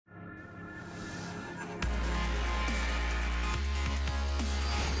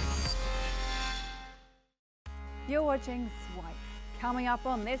You're watching Swipe. Coming up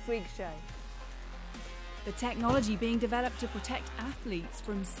on this week's show, the technology being developed to protect athletes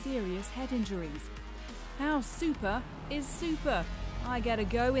from serious head injuries. How super is super? I get a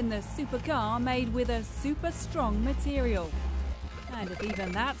go in the supercar made with a super strong material. And if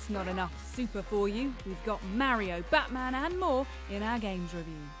even that's not enough super for you, we've got Mario, Batman and more in our games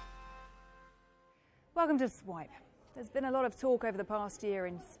review. Welcome to Swipe. There's been a lot of talk over the past year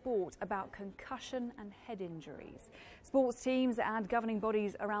in sport about concussion and head injuries. Sports teams and governing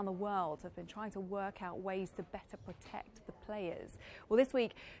bodies around the world have been trying to work out ways to better protect the players. Well, this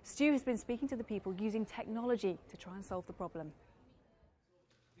week, Stu has been speaking to the people using technology to try and solve the problem.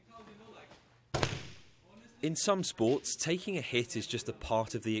 In some sports, taking a hit is just a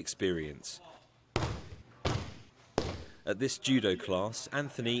part of the experience. At this judo class,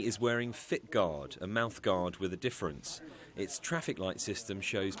 Anthony is wearing Fit Guard, a mouth guard with a difference. Its traffic light system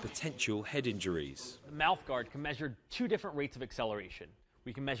shows potential head injuries. The mouth guard can measure two different rates of acceleration.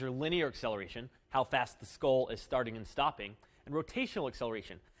 We can measure linear acceleration, how fast the skull is starting and stopping, and rotational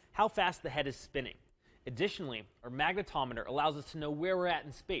acceleration, how fast the head is spinning. Additionally, our magnetometer allows us to know where we're at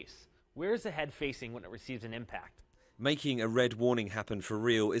in space. Where is the head facing when it receives an impact? Making a red warning happen for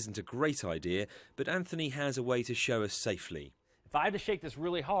real isn't a great idea, but Anthony has a way to show us safely. If I had to shake this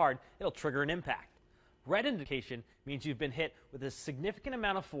really hard, it'll trigger an impact. Red indication means you've been hit with a significant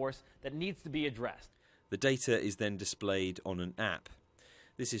amount of force that needs to be addressed. The data is then displayed on an app.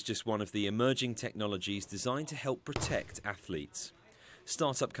 This is just one of the emerging technologies designed to help protect athletes.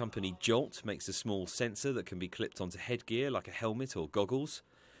 Startup company Jolt makes a small sensor that can be clipped onto headgear like a helmet or goggles.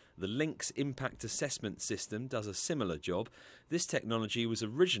 The Lynx Impact Assessment System does a similar job. This technology was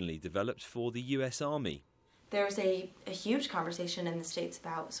originally developed for the US Army. There's a huge conversation in the States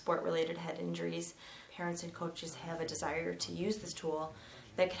about sport-related head injuries. Parents and coaches have a desire to use this tool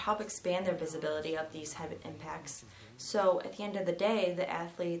that could help expand their visibility of these head impacts. So at the end of the day, the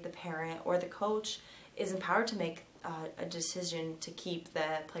athlete, the parent, or the coach is empowered to make a decision to keep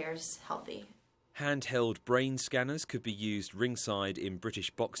the players healthy. Handheld brain scanners could be used ringside in British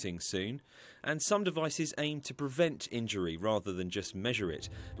boxing soon, and some devices aim to prevent injury rather than just measure it,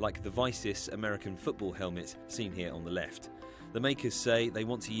 like the Visis American football helmet seen here on the left. The makers say they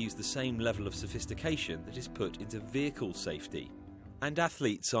want to use the same level of sophistication that is put into vehicle safety. And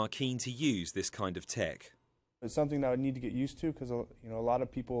athletes are keen to use this kind of tech. It's something that I would need to get used to because a lot of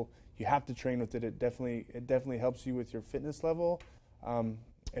people, you have to train with it. It definitely helps you with your fitness level.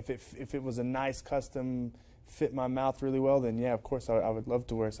 If it was a nice custom, fit my mouth really well, then yeah, of course I would love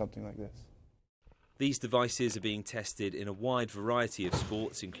to wear something like this. These devices are being tested in a wide variety of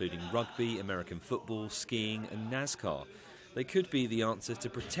sports, including rugby, American football, skiing and NASCAR. They could be the answer to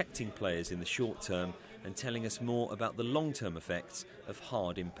protecting players in the short term and telling us more about the long-term effects of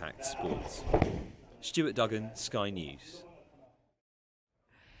hard impact sports. Stuart Duggan, Sky News.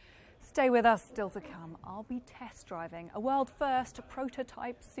 Stay with us, still to come. I'll be test driving a world-first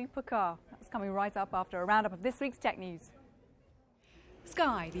prototype supercar. That's coming right up after a roundup of this week's tech news.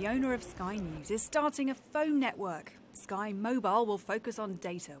 Sky, the owner of Sky News, is starting a phone network. Sky Mobile will focus on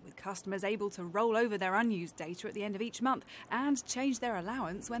data, with customers able to roll over their unused data at the end of each month and change their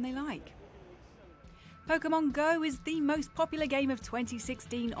allowance when they like. Pokemon Go is the most popular game of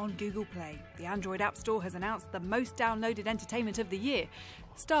 2016 on Google Play. The Android App Store has announced the most downloaded entertainment of the year.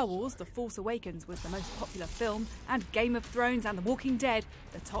 Star Wars The Force Awakens was the most popular film, and Game of Thrones and The Walking Dead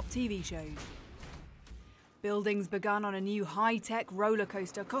the top TV shows. Building's begun on a new high-tech roller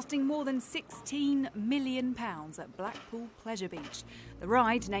coaster costing more than £16 million at Blackpool Pleasure Beach. The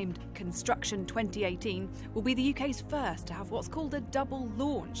ride, named Construction 2018, will be the UK's first to have what's called a double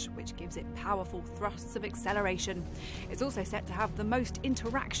launch, which gives it powerful thrusts of acceleration. It's also set to have the most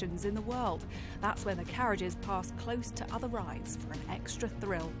interactions in the world. That's when the carriages pass close to other rides for an extra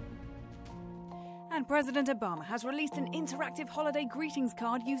thrill. And President Obama has released an interactive holiday greetings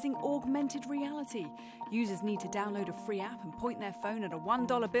card using augmented reality. Users need to download a free app and point their phone at a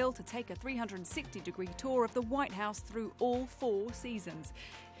 $1 bill to take a 360-degree tour of the White House through all 4 seasons.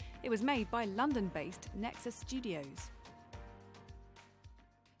 It was made by London-based Nexus Studios.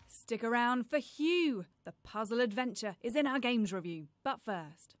 Stick around for Hue. The puzzle adventure is in our games review. But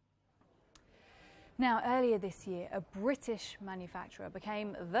first. Now, earlier this year, a British manufacturer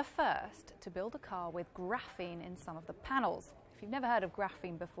became the first to build a car with graphene in some of the panels. If you've never heard of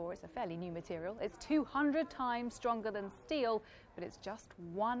graphene before, it's a fairly new material. It's 200 times stronger than steel, but it's just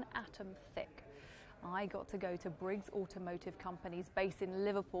 1 atom thick. I got to go to Briggs Automotive Company's base in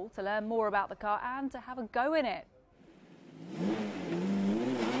Liverpool to learn more about the car and to have a go in it.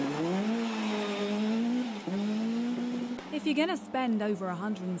 If If you're going to spend over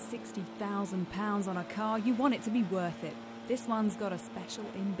 £160,000 on a car, you want it to be worth it. This one's got a special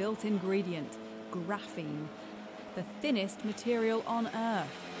inbuilt ingredient, graphene, the thinnest material on Earth.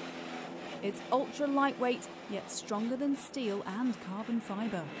 It's ultra lightweight, yet stronger than steel and carbon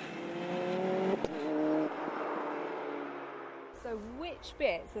fibre. So which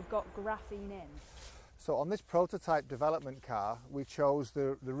bits have got graphene in? So on this prototype development car, we chose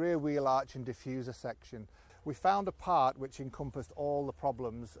the rear wheel arch and diffuser section. We found a part which encompassed all the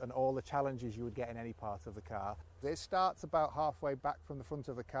problems and all the challenges you would get in any part of the car. It starts about halfway back from the front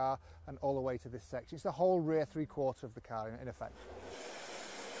of the car and all the way to this section. It's the whole rear three-quarter of the car in effect.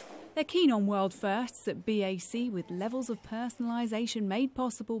 They're keen on world firsts at BAC, with levels of personalisation made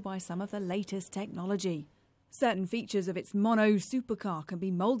possible by some of the latest technology. Certain features of its mono supercar can be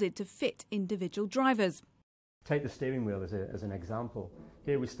moulded to fit individual drivers. Take the steering wheel as an example.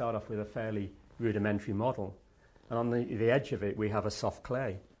 Here we start off with a fairly rudimentary model, and on the edge of it we have a soft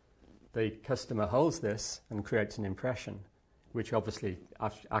clay. The customer holds this and creates an impression, which obviously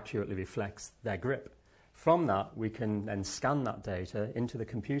accurately reflects their grip. From that we can then scan that data into the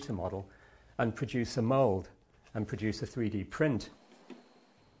computer model and produce a mould and produce a 3D print.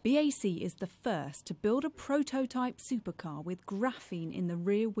 BAC is the first to build a prototype supercar with graphene in the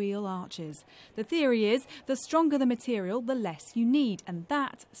rear wheel arches. The theory is the stronger the material, the less you need, and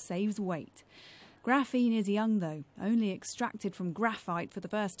that saves weight. Graphene is young though, only extracted from graphite for the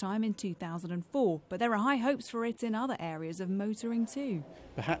first time in 2004, but there are high hopes for it in other areas of motoring too.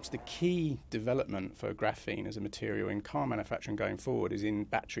 Perhaps the key development for graphene as a material in car manufacturing going forward is in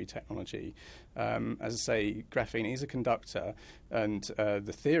battery technology. As I say, graphene is a conductor, and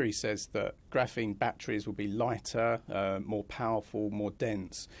the theory says that graphene batteries will be lighter, more powerful, more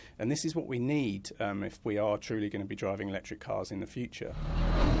dense, and this is what we need if we are truly going to be driving electric cars in the future.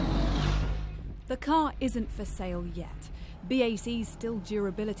 The car isn't for sale yet. BAC's still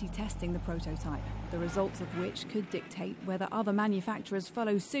durability testing the prototype, the results of which could dictate whether other manufacturers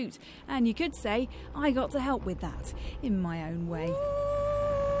follow suit. And you could say, I got to help with that, in my own way.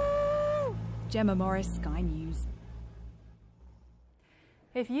 Gemma Morris, Sky News.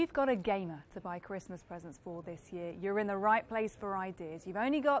 If you've got a gamer to buy Christmas presents for this year, you're in the right place for ideas. You've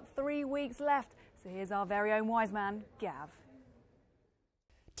only got 3 weeks left, so here's our very own wise man, Gav.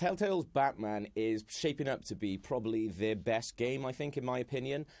 Telltale's Batman is shaping up to be probably their best game, I think, in my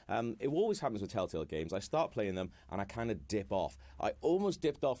opinion. It always happens with Telltale games. I start playing them and I kind of dip off. I almost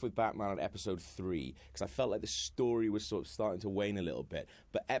dipped off with Batman at episode 3 because I felt like the story was sort of starting to wane a little bit.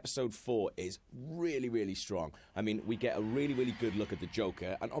 But episode 4 is really, really strong. I mean, we get a really, really good look at the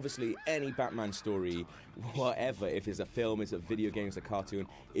Joker, and obviously any Batman story, whatever, if it's a film, it's a video game, it's a cartoon,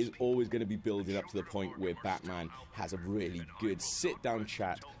 is always going to be building up to the point where Batman has a really good sit-down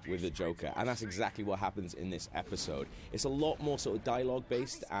chat with the Joker, and that's exactly what happens in this episode. It's a lot more sort of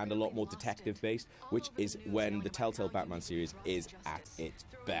dialogue-based and a lot more detective-based, which is when the Telltale Batman series is at its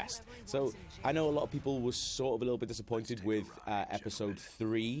best. So I know a lot of people were sort of a little bit disappointed with episode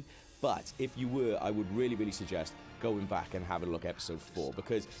 3, but if you were, I would really, really suggest going back and having a look at episode 4,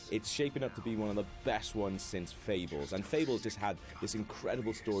 because it's shaping up to be one of the best ones since Fables, and Fables just had this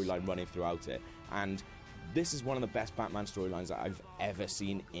incredible storyline running throughout it, and this is one of the best Batman storylines that I've ever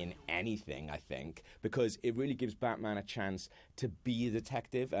seen in anything, I think, because it really gives Batman a chance to be a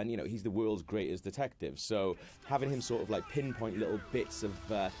detective, and, you know, he's the world's greatest detective, so having him sort of like pinpoint little bits of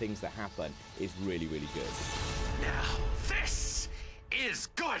things that happen is really, really good. Now, this is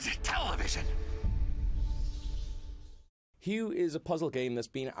good television! Hue is a puzzle game that's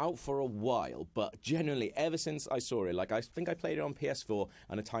been out for a while, but genuinely, ever since I saw it, like, I think I played it on PS4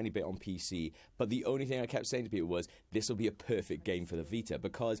 and a tiny bit on PC, but the only thing I kept saying to people was, this will be a perfect game for the Vita,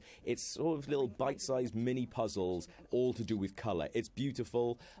 because it's sort of little bite-sized mini puzzles, all to do with colour. It's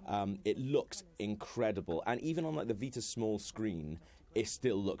beautiful, it looks incredible, and even on like the Vita's small screen, it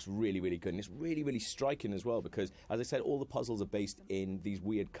still looks really, really good, and it's really, really striking as well, because, as I said, all the puzzles are based in these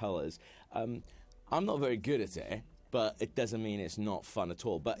weird colours. I'm not very good at it, but it doesn't mean it's not fun at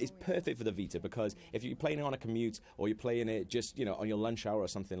all. But it's perfect for the Vita, because if you're playing it on a commute or you're playing it just, you know, on your lunch hour or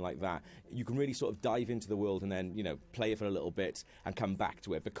something like that, you can really sort of dive into the world and then, you know, play it for a little bit and come back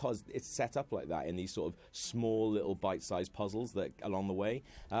to it, because it's set up like that in these sort of small little bite-sized puzzles that along the way.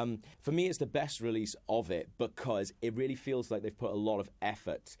 For me, it's the best release of it because it really feels like they've put a lot of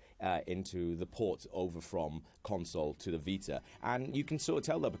effort into the port over from console to the Vita, and you can sort of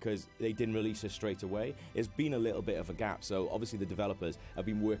tell that because they didn't release it straight away. It's been a little bit of a gap, so obviously the developers have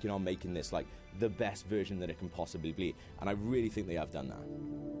been working on making this like the best version that it can possibly be, and I really think they have done that.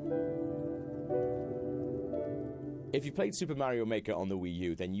 If you played Super Mario Maker on the Wii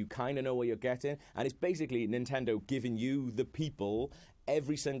U, then you kind of know what you're getting, and it's basically Nintendo giving you, the people,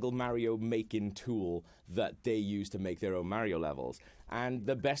 every single Mario making tool that they use to make their own Mario levels. And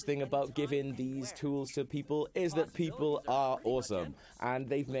the best thing about giving these tools to people is that people are awesome, and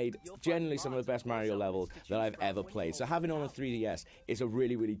they've made generally some of the best Mario levels that I've ever played. So having it on a 3DS is a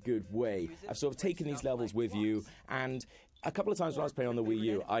really, really good way of sort of taking these levels with you. And a couple of times when I was playing on the Wii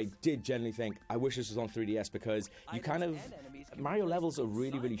U, I did generally think, I wish this was on 3DS, because you kind of, Mario levels are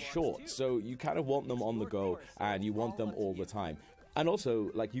really, really short, so you kind of want them on the go, and you want them all the time. And also,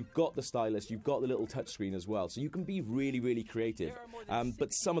 like, you've got the stylus, you've got the little touchscreen as well, so you can be really, really creative.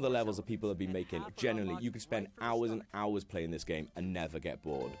 But some of the levels that people have been making, generally, you can spend hours and hours playing this game and never get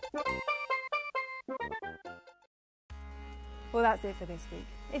bored. Well, that's it for this week.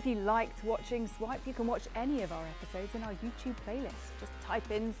 If you liked watching Swipe, you can watch any of our episodes in our YouTube playlist. Just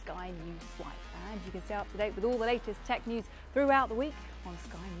type in Sky News Swipe, and you can stay up to date with all the latest tech news throughout the week on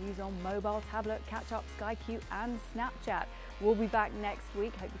Sky News on mobile, tablet, catch up, Sky Q and Snapchat. We'll be back next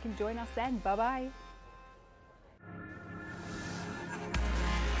week. Hope you can join us then. Bye-bye.